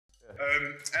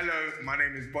Hello, my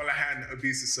name is Gbolahan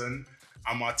Obisesan.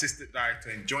 I'm Artistic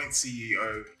Director and Joint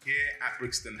CEO here at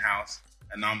Brixton House,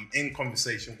 and I'm in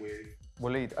conversation with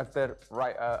Waleed Akhtar,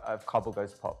 writer of Kabul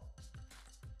Goes Pop.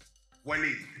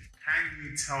 Waleed, can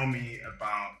you tell me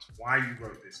about why you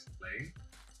wrote this play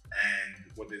and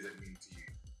what does it mean to you?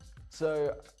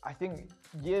 So I think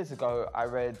years ago I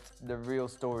read the real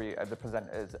story of the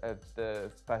presenters of the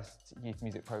first youth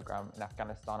music program in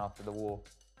Afghanistan after the war.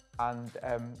 And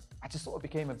I just sort of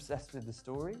became obsessed with the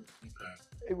story. Okay.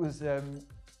 It was...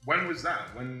 when was that?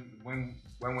 When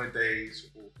were they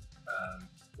sort of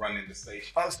running the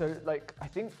station? Oh, so like, I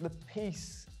think the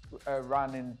piece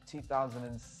ran in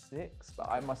 2006, but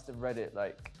I must have read it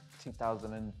like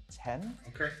 2010.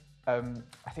 Okay.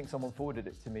 I think someone forwarded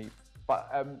it to me.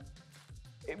 But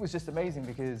it was just amazing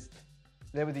because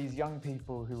there were these young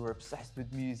people who were obsessed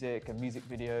with music and music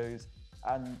videos,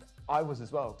 and I was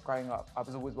as well. Growing up, I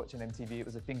was always watching MTV. It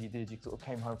was a thing you did. You sort of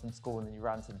came home from school and then you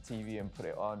ran to the TV and put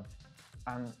it on.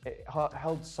 And it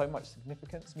held so much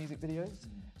significance, music videos.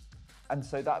 And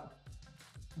so that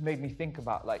made me think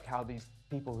about like how these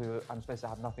people who I'm supposed to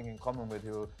have nothing in common with,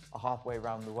 who are halfway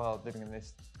around the world living in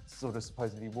this sort of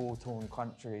supposedly war-torn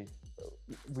country,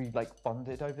 we like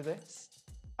bonded over this.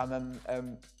 And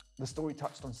then the story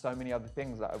touched on so many other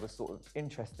things that I was sort of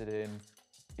interested in,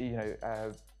 you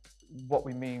know, what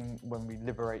we mean when we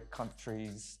liberate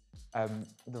countries,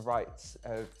 the rights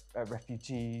of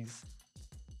refugees.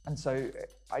 And so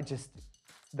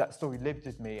that story lived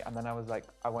with me, and then I was like,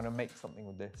 I want to make something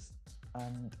with this.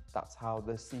 And that's how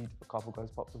the seed for Kabul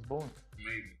Goes Pop was born.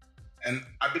 Amazing. And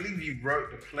I believe you wrote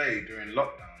the play during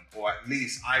lockdown, or at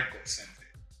least I got sent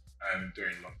it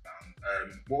during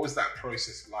lockdown. What was that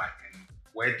process like, and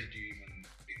where did you even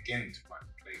begin to write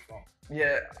the play from?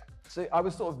 Yeah, so I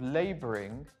was sort of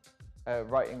labouring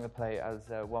writing the play as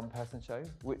a one-person show,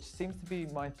 which seems to be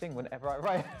my thing whenever I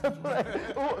write a play.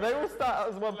 They all start out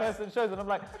as one-person shows, and I'm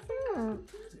like,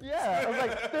 yeah. I was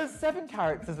like, there's 7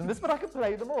 characters in this, but I could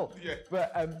play them all. Yeah.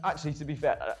 But actually, to be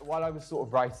fair, while I was sort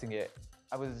of writing it,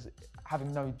 I was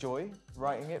having no joy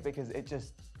writing it because it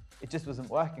just wasn't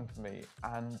working for me.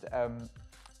 And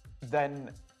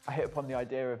then I hit upon the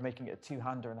idea of making it a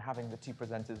two-hander and having the 2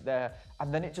 presenters there,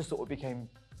 and then it just sort of became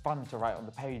fun to write on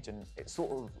the page, and it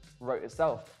sort of wrote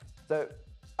itself. So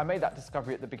I made that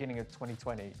discovery at the beginning of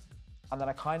 2020, and then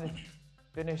I kind of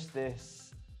finished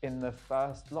this in the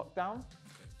first lockdown,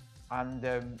 and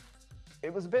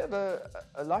it was a bit of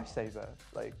a lifesaver.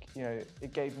 Like, you know,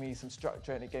 it gave me some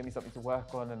structure and it gave me something to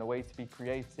work on and a way to be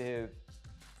creative.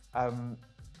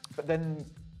 But then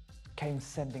came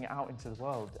sending it out into the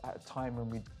world at a time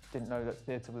when we didn't know that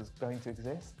theatre was going to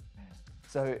exist.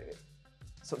 So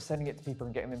sort of sending it to people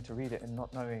and getting them to read it and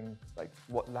not knowing like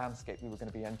what landscape we were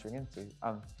going to be entering into.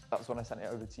 That was when I sent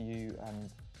it over to you, and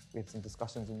we had some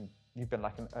discussions, and you've been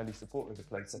like an early supporter of the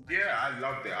play. So. Yeah, I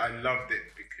loved it. I loved it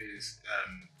because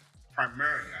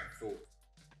primarily I thought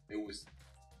it was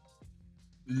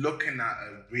looking at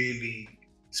a really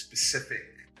specific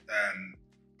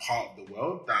part of the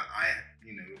world that I,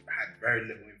 you know, had very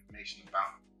little information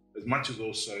about, as much as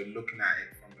also looking at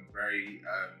it from a very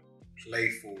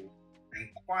playful and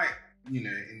quite, you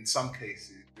know, in some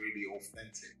cases, really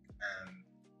authentic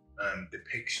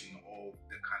depiction of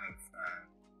the kind of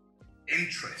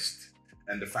interest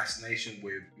and the fascination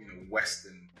with, you know,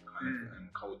 Western kind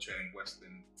of culture and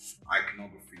Western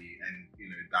iconography, and, you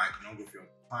know, the iconography of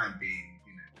the time being,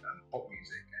 you know, pop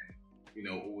music and, you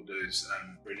know, all those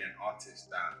brilliant artists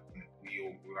that, you know, we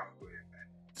all grew up with and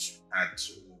had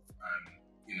sort of,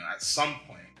 you know, at some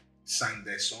point sang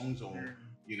their songs or,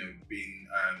 you know, being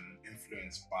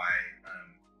influenced by,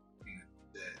 you know,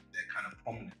 their kind of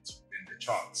prominence in the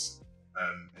charts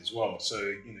as well. So,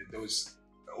 you know, there was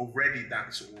already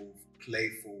that sort of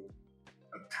playful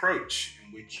approach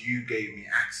in which you gave me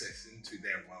access into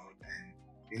their world and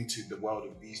into the world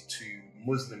of these 2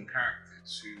 Muslim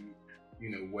characters who, you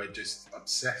know, were just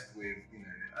obsessed with, you know,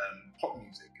 pop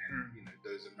music and, you know,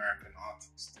 those American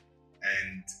artists.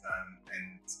 And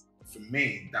for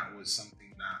me, that was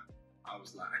something that I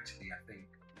was like, actually, I think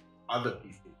other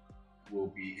people will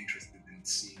be interested in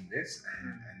seeing this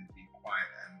and be quite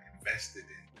invested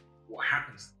in what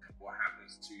happens to them, what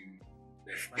happens to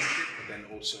their friendship, but then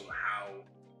also how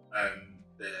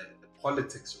the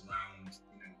politics around,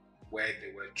 you know, where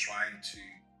they were trying to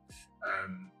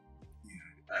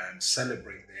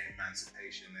celebrate their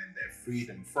emancipation and their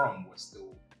freedom from was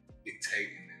still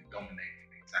dictating and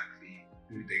dominating exactly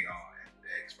who they are and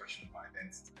their expression of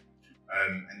identity.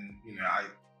 And, you know,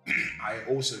 I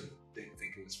also didn't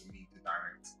think it was for me to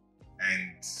direct.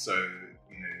 And so,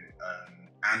 you know,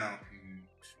 Anna, who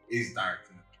is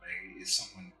directing the play, is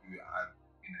someone who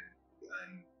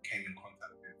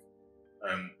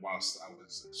whilst I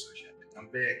was associated with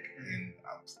Vic, and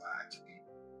I was like, actually,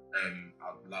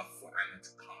 I'd love for Anna to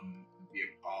come and be a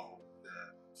part of the,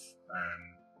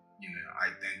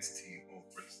 identity of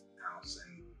Brixton House,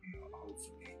 and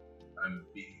hopefully,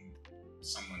 be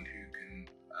someone who can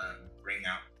bring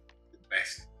out the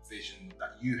best vision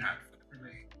that you have for the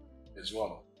play as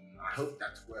well. And I hope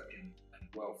that's working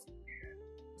well for you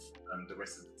and the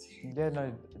rest of the team. Yeah,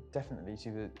 no, definitely.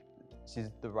 She's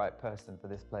the right person for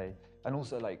this play. And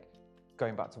also, like,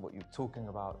 going back to what you were talking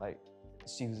about, like,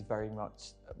 she was very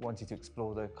much wanting to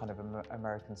explore the kind of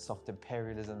American soft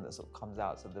imperialism that sort of comes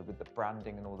out, with the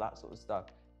branding and all that sort of stuff.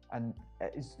 And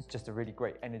it's just a really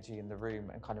great energy in the room,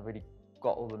 and kind of really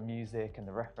got all the music and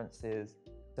the references.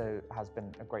 So it has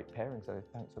been a great pairing. So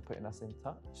thanks for putting us in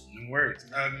touch. No worries.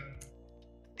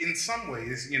 In some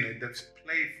ways, the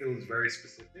play feels very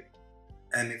specific,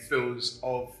 and it feels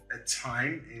of a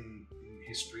time in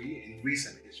history, in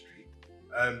recent history.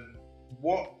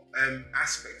 What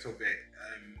aspect of it,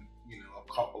 of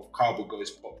Kabul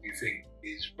Goes Pop, do you think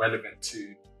is relevant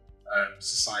to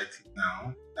society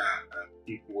now that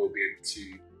people will be able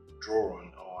to draw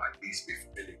on, or at least be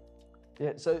familiar?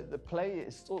 Yeah, so the play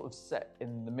is sort of set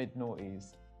in the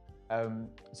mid-noughties.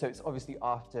 So it's obviously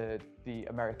after the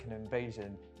American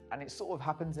invasion, and it sort of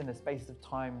happens in a space of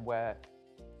time where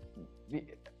the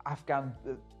Afghan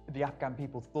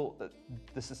people thought that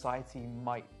the society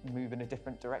might move in a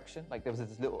different direction. Like, there was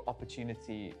this little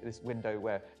opportunity, this window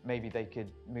where maybe they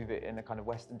could move it in a kind of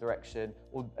Western direction,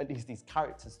 or at least these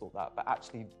characters thought that, but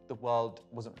actually the world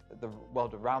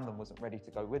around them wasn't ready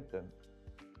to go with them.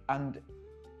 And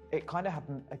it kind of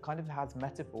has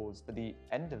metaphors for the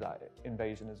end of that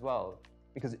invasion as well,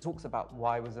 because it talks about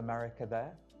why was America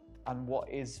there, and what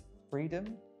is freedom,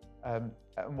 and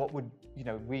what would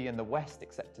we in the West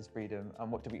accept as freedom,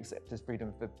 and what do we accept as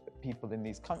freedom for people in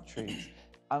these countries.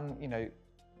 And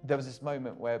there was this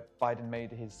moment where Biden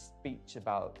made his speech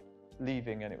about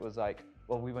leaving, and it was like,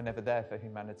 well, we were never there for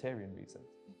humanitarian reasons.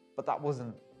 But that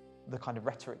wasn't the kind of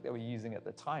rhetoric they were using at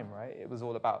the time, right? It was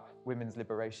all about women's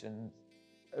liberation,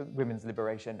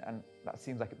 and that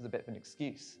seems like it was a bit of an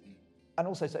excuse. And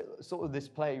also, so sort of this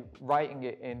play, writing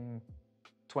it in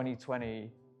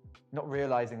 2020, not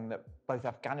realizing that both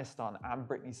Afghanistan and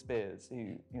Britney Spears,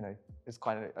 who is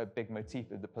kind of a big motif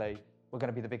of the play, were going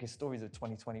to be the biggest stories of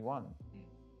 2021.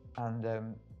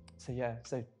 And so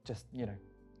just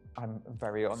I'm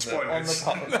very on the pulse.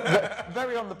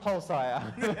 Very on the pulse, I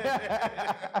am.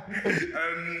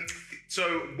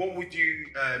 So what would you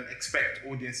expect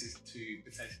audiences to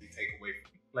potentially take away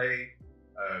from the play,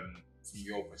 from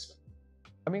your perspective?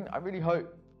 I mean, I really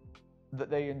hope that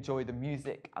they enjoy the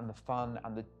music and the fun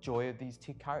and the joy of these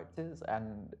two characters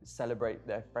and celebrate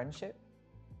their friendship.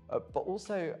 But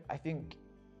also, I think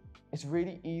it's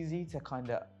really easy to kind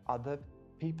of other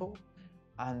people,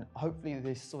 and hopefully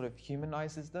this sort of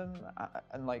humanizes them,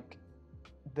 and like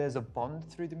there's a bond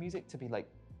through the music to be like,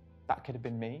 that could have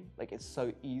been me. Like, it's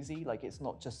so easy, like it's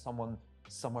not just someone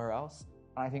somewhere else.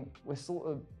 And I think we're sort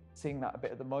of seeing that a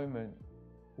bit at the moment,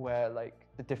 where like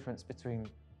the difference between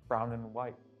brown and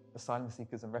white asylum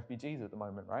seekers and refugees at the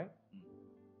moment, right?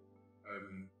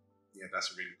 Yeah, that's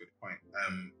a really good point.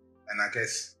 And I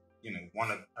guess,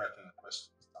 one of the pertinent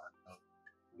questions that I know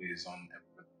is on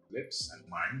everybody's lips and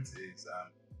minds is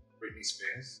Britney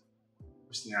Spears,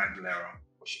 Christina Aguilera,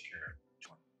 or Shakira? Which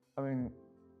one? I mean,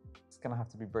 it's gonna have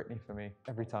to be Britney for me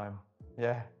every time.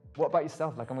 Yeah. What about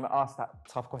yourself? Like, I'm gonna ask that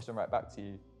tough question right back to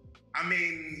you. I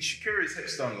mean, Shakira's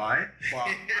hips don't lie, but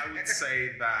I would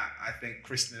say that I think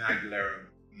Christina Aguilera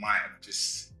might have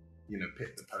just,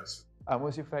 picked the post. And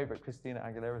what's your favourite Christina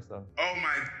Aguilera song? Oh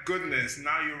my goodness,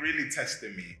 now you're really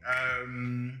testing me.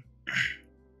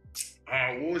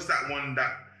 What was that one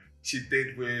that she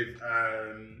did with,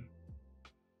 Yeah,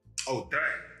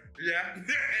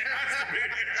 it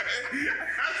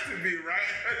has to be,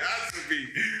 right? It has to be.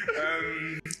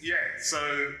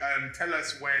 So tell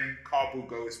us when Kabul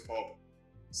Goes Pop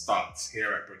starts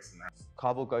here at Brixton House.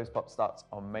 Kabul Goes Pop starts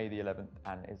on May the 11th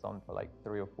and is on for like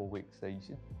 3 or 4 weeks, so you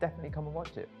should definitely come and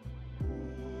watch it.